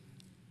place.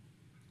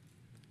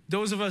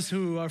 Those of us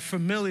who are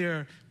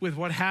familiar with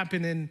what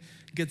happened in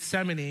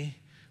Gethsemane,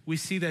 we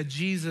see that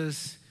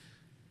Jesus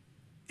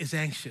is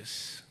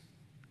anxious.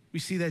 We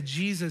see that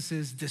Jesus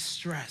is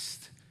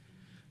distressed.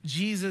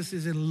 Jesus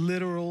is in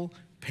literal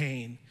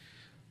pain.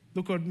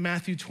 Look what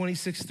Matthew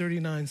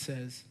 26:39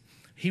 says.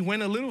 He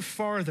went a little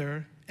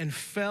farther and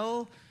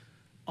fell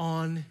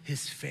on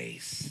his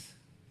face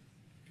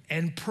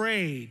and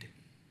prayed,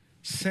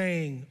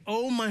 saying,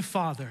 "Oh, my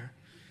Father,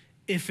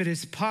 if it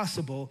is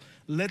possible,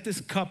 let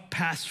this cup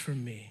pass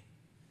from me.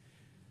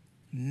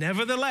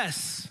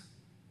 Nevertheless,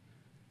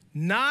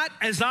 not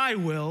as I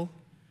will,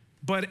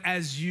 but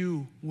as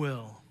you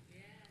will."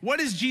 What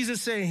is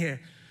Jesus saying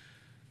here?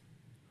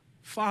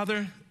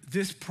 Father,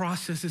 this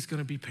process is going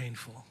to be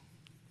painful.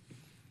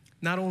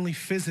 Not only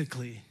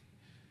physically,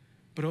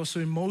 but also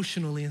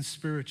emotionally and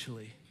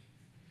spiritually.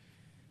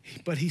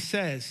 But he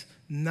says,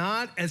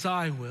 not as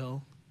I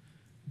will,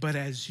 but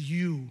as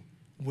you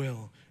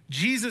will.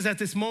 Jesus at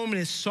this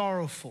moment is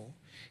sorrowful.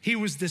 He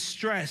was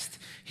distressed.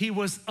 He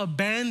was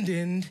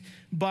abandoned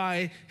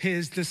by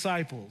his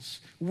disciples.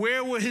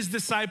 Where were his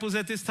disciples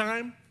at this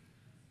time?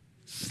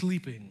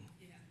 Sleeping.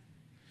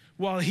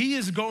 While he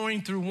is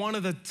going through one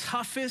of the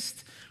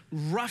toughest,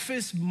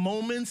 roughest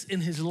moments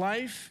in his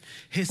life,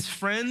 his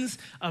friends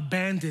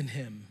abandon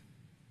him.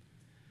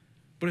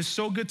 But it's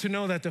so good to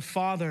know that the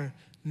Father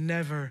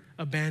never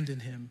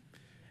abandoned him,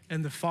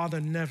 and the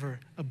Father never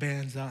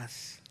abandons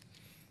us.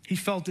 He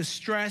felt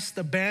distressed,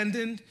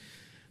 abandoned,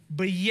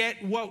 but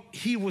yet what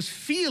he was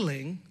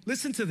feeling,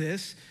 listen to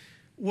this,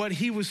 what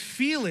he was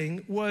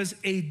feeling was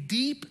a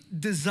deep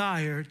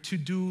desire to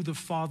do the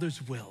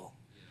Father's will.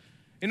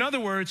 In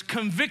other words,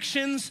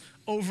 convictions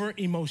over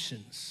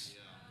emotions.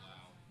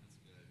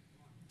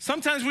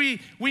 Sometimes we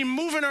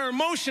move in our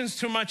emotions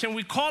too much and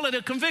we call it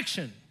a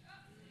conviction.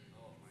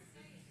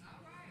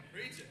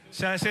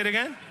 Shall I say it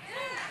again?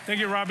 Thank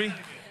you, Robbie.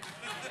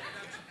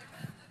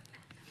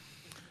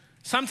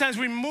 Sometimes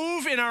we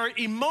move in our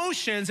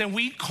emotions and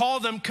we call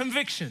them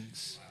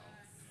convictions.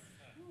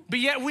 But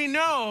yet we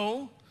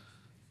know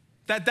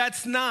that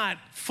that's not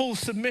full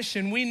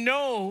submission. We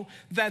know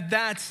that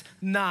that's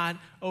not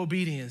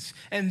obedience.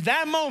 And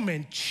that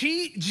moment,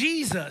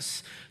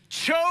 Jesus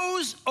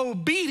chose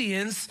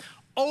obedience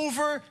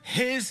over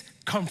his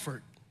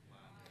comfort.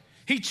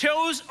 He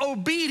chose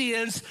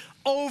obedience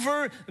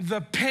over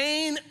the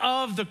pain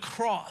of the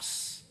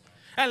cross.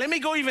 And let me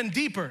go even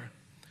deeper.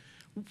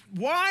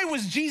 Why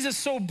was Jesus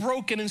so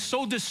broken and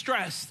so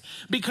distressed?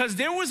 Because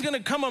there was going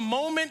to come a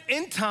moment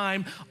in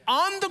time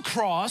on the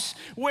cross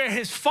where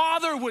his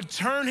Father would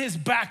turn his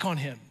back on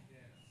him.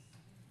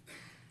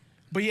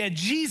 But yet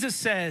Jesus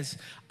says,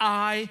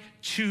 I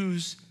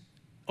choose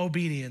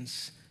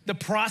obedience. The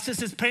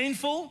process is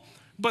painful,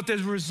 but the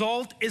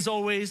result is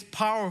always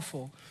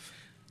powerful.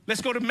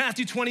 Let's go to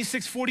Matthew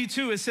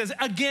 26:42. It says,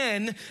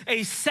 again,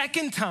 a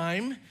second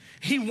time,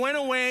 he went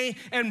away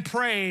and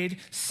prayed,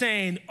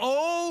 saying,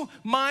 "Oh,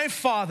 my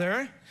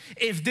Father,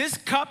 if this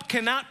cup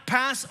cannot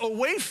pass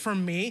away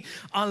from me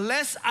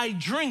unless I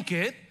drink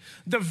it,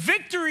 the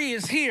victory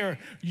is here.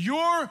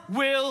 Your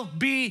will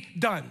be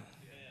done."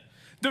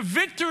 The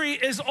victory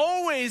is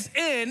always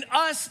in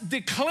us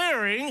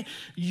declaring,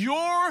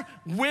 your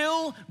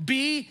will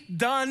be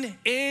done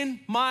in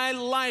my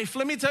life.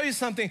 Let me tell you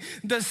something.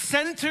 The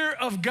center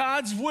of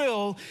God's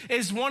will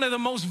is one of the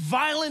most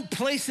violent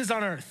places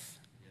on earth.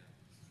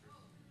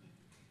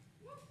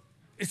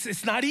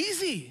 It's not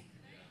easy.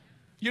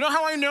 You know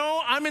how I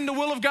know I'm in the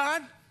will of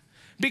God?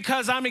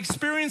 Because I'm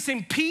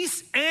experiencing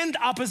peace and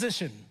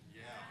opposition.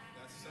 Yeah,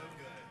 that's so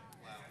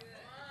good. Wow.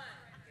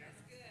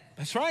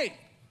 That's right.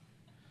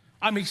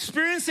 I'm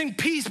experiencing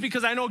peace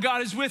because I know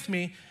God is with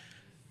me,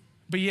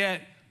 but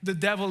yet the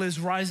devil is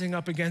rising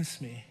up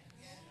against me.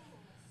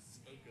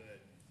 So good.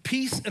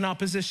 Peace and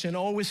opposition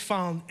always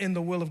found in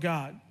the will of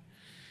God.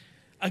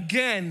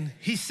 Again,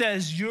 he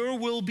says, your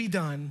will be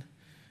done.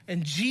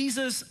 And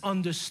Jesus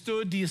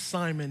understood the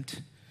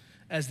assignment,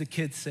 as the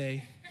kids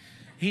say.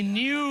 He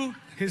knew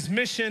his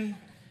mission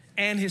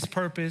and his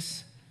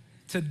purpose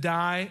to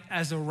die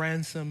as a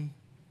ransom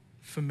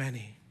for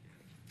many.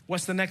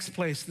 What's the next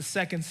place? The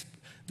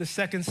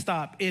second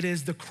stop. It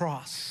is the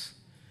cross.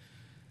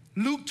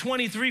 Luke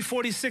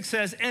 23:46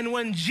 says, and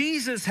when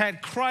Jesus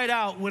had cried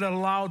out with a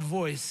loud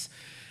voice.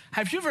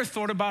 Have you ever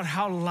thought about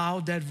how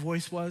loud that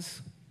voice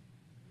was?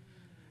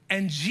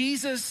 And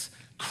Jesus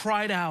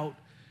cried out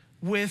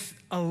with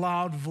a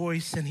loud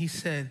voice, and he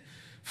said,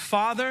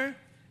 Father,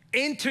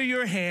 into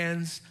your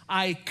hands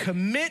I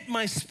commit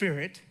my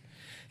spirit.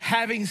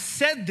 Having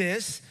said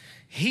this,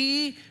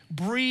 he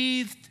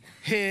breathed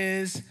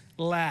his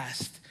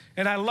last.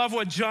 And I love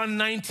what John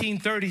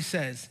 19:30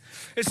 says.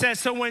 It says,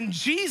 so when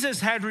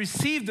Jesus had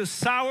received the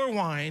sour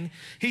wine,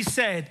 he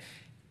said,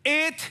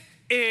 it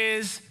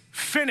is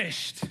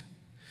finished.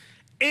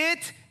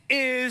 It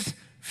is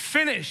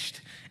finished.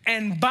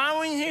 And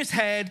bowing his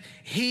head,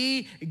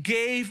 he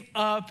gave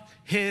up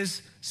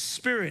his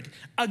spirit.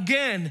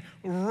 Again,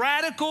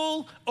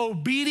 radical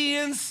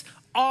obedience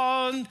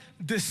on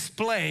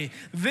display.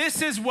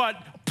 This is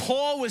what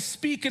Paul was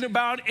speaking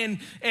about in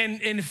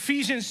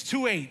Ephesians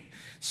 2:8.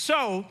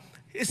 So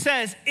It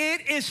says,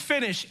 it is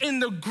finished. In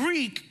the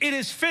Greek, it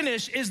is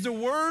finished is the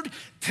word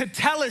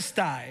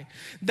tetelestai.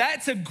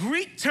 That's a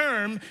Greek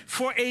term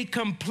for a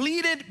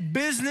completed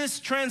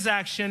business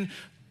transaction,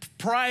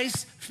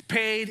 price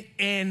paid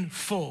in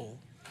full.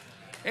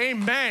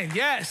 Amen,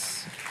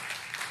 yes.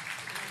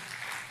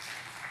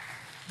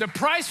 The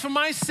price for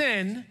my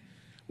sin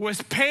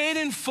was paid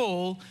in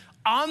full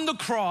on the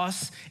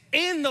cross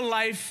in the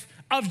life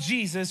of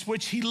Jesus,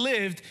 which he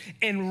lived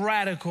in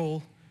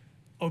radical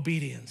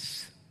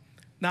obedience.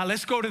 Now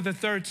let's go to the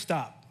third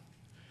stop.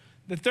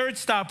 The third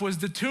stop was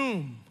the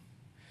tomb.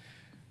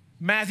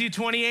 Matthew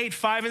 28,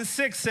 5 and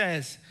 6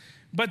 says,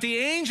 but the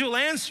angel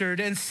answered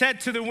and said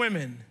to the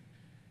women,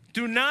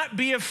 do not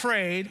be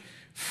afraid,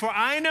 for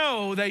I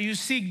know that you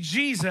seek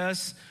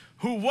Jesus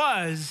who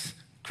was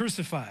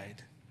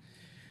crucified.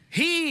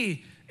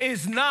 He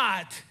is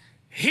not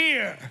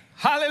here.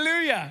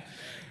 Hallelujah.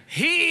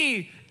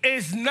 He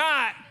is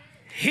not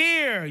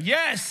here.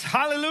 Yes,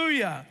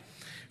 hallelujah.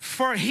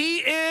 For he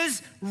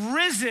is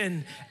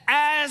risen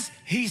as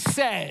he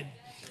said.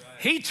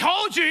 He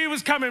told you he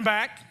was coming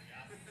back,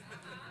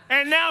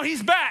 and now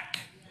he's back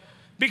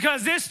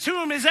because this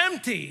tomb is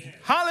empty.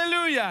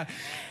 Hallelujah.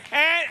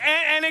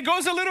 And it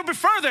goes a little bit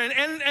further,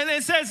 and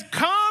it says,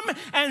 come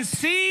and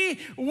see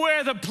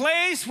where the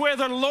place where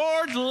the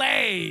Lord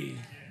lay.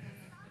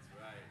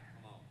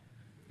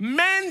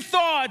 Men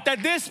thought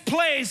that this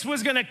place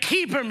was going to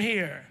keep him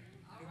here.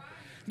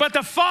 But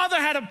the Father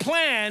had a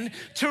plan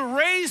to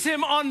raise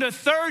him on the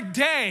third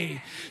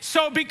day.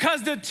 So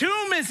because the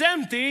tomb is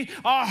empty,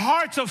 our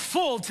hearts are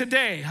full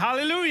today.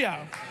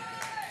 Hallelujah.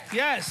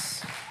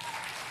 Yes.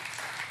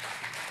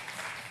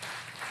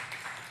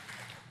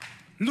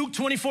 Luke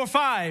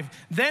 24:5.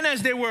 Then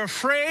as they were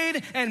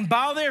afraid and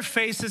bowed their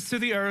faces to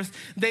the earth,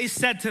 they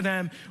said to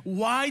them,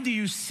 why do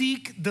you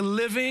seek the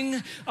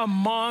living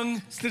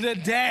amongst the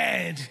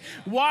dead?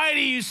 Why do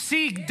you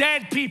seek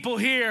dead people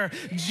here?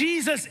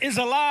 Jesus is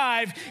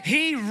alive.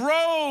 He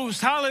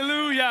rose,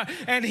 hallelujah,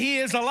 and he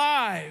is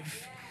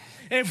alive.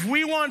 If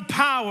we want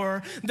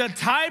power, the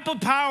type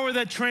of power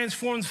that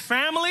transforms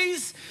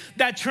families,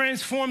 that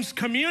transforms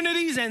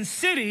communities and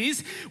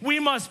cities,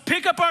 we must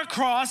pick up our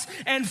cross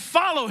and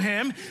follow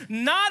him,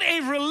 not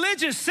a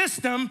religious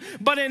system,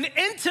 but an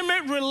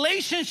intimate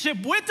relationship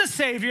with the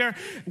Savior,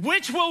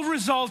 which will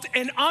result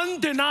in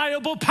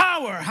undeniable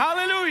power.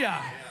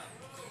 Hallelujah.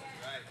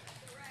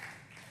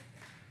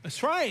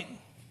 That's right.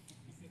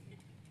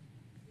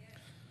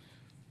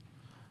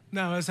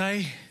 Now, as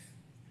I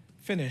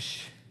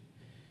finish,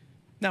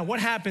 now,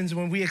 what happens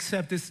when we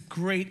accept this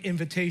great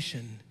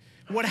invitation?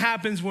 What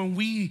happens when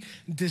we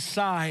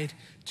decide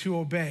to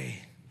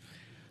obey?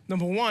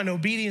 Number one,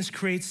 obedience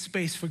creates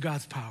space for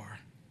God's power.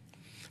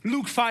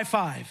 Luke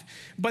 5:5.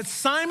 But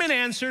Simon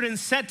answered and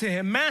said to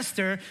him,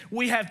 Master,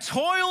 we have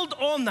toiled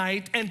all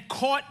night and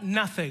caught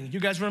nothing.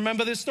 You guys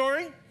remember this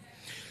story?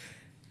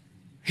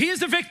 Here's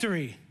the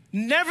victory.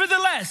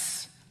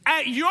 Nevertheless,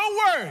 at your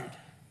word,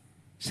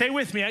 say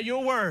with me, at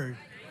your word,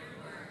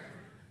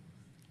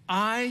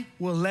 I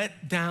will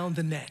let down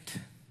the net.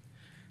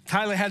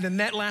 Tyler had the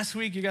net last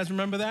week. You guys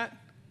remember that?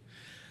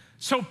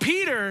 So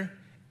Peter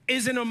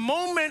is in a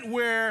moment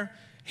where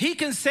he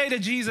can say to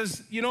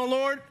Jesus, you know,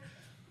 Lord,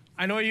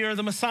 I know you're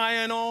the Messiah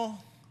and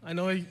all. I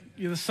know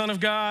you're the Son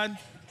of God.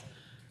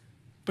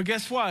 But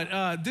guess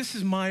what? This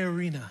is my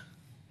arena.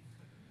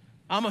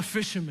 I'm a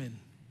fisherman.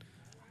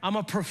 I'm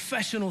a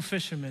professional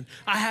fisherman.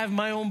 I have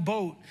my own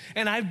boat.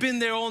 And I've been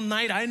there all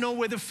night. I know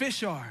where the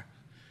fish are.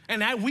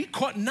 And we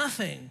caught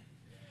nothing.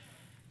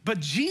 But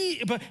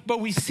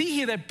we see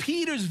here that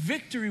Peter's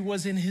victory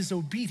was in his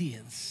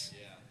obedience.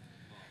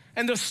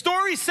 And the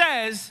story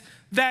says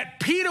that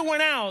Peter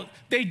went out,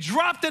 they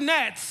dropped the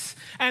nets,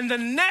 and the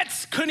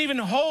nets couldn't even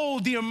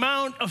hold the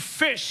amount of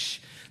fish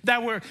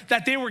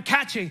that they were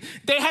catching.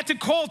 They had to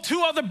call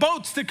 2 other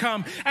boats to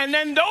come, and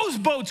then those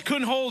boats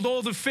couldn't hold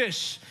all the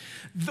fish.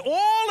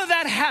 All of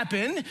that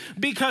happened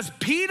because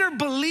Peter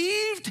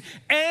believed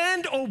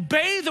and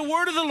obeyed the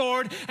word of the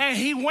Lord, and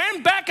he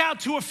went back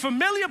out to a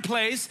familiar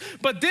place,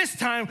 but this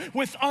time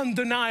with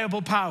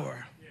undeniable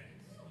power.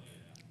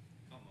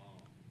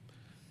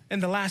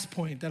 And the last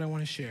point that I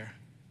want to share,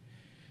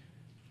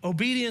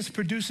 obedience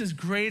produces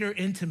greater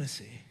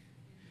intimacy.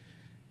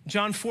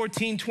 John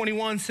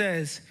 14:21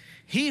 says,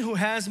 he who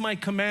has my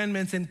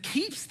commandments and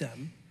keeps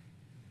them,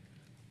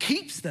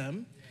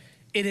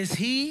 it is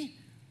he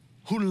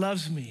who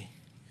loves me.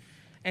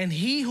 And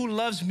he who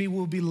loves me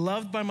will be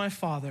loved by my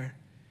Father,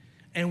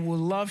 and will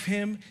love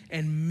him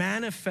and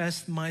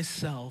manifest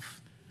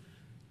myself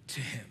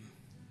to him.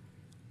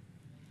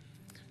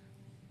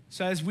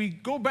 So as we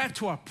go back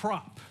to our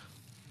prop,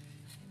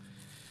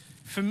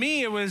 for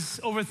me, it was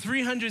over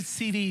 300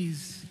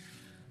 CDs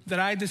that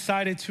I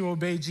decided to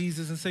obey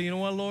Jesus and say, you know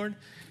what, Lord,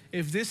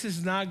 if this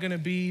is not gonna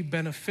be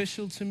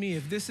beneficial to me,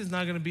 if this is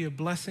not gonna be a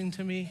blessing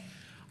to me,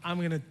 I'm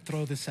gonna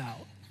throw this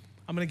out.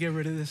 I'm gonna get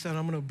rid of this and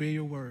I'm gonna obey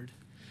your word.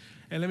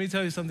 And let me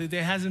tell you something,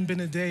 there hasn't been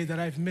a day that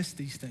I've missed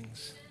these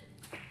things.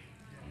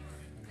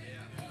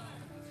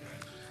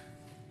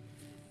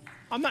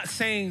 I'm not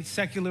saying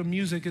secular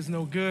music is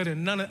no good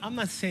and I'm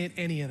not saying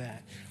any of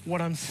that.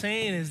 What I'm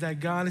saying is that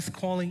God is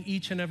calling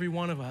each and every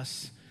one of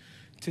us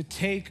to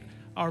take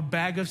our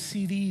bag of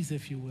CDs,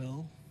 if you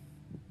will,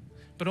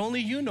 but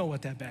only you know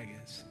what that bag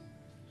is.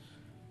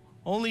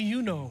 Only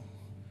you know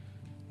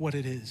what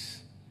it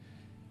is.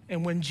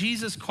 And when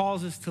Jesus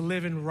calls us to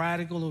live in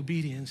radical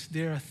obedience,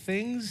 there are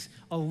things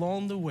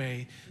along the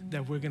way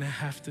that we're gonna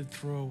have to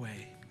throw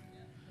away.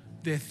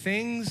 There are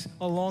things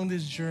along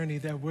this journey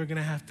that we're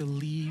gonna have to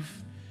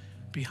leave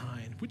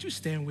behind. Would you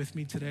stand with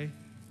me today?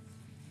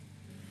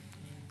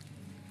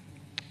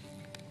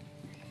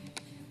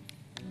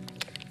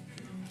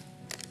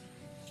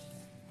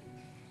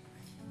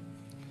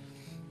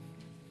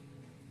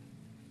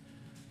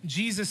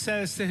 Jesus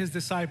says to his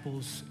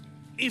disciples,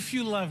 if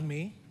you love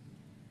me,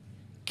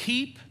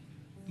 keep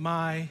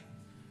my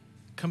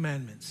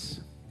commandments.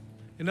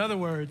 In other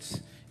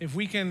words, if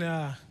we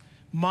can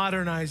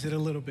modernize it a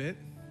little bit,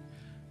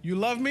 you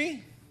love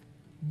me,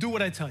 do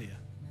what I tell you.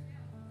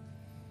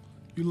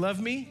 You love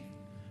me,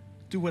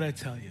 do what I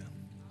tell you.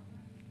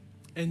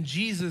 And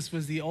Jesus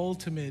was the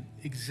ultimate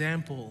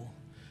example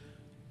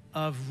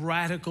of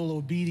radical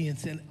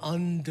obedience and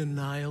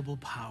undeniable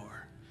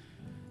power.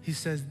 He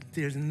says,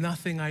 there's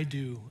nothing I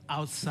do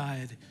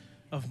outside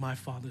of my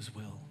Father's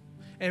will.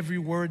 Every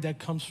word that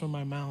comes from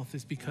my mouth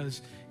is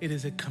because it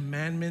is a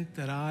commandment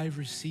that I've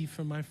received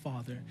from my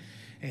Father,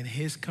 and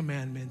his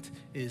commandment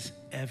is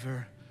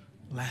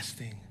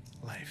everlasting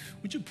life.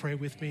 Would you pray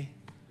with me?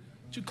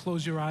 Would you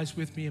close your eyes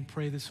with me and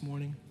pray this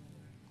morning?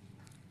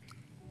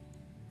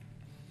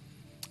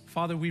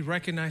 Father, we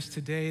recognize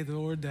today,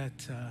 Lord,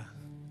 that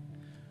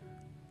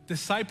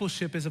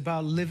discipleship is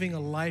about living a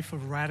life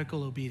of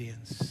radical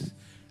obedience.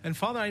 And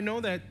Father, I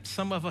know that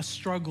some of us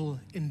struggle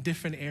in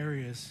different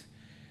areas.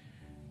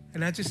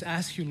 And I just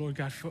ask you, Lord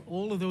God, for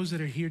all of those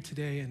that are here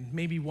today and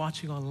maybe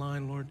watching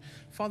online, Lord,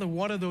 Father,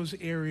 what are those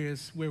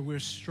areas where we're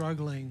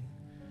struggling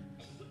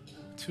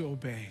to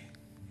obey?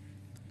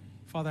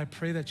 Father, I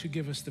pray that you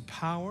give us the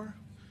power.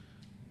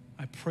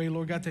 I pray,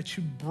 Lord God, that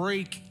you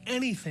break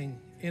anything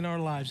in our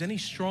lives, any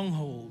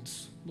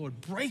strongholds,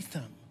 Lord, break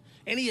them,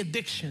 any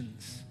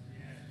addictions,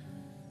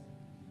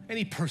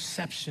 any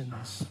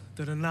perceptions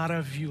that are not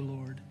of you,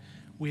 Lord,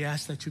 we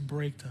ask that you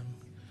break them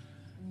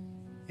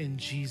in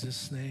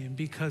Jesus' name,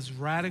 because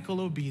radical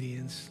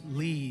obedience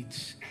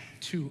leads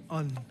to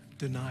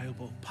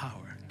undeniable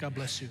power. God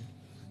bless you.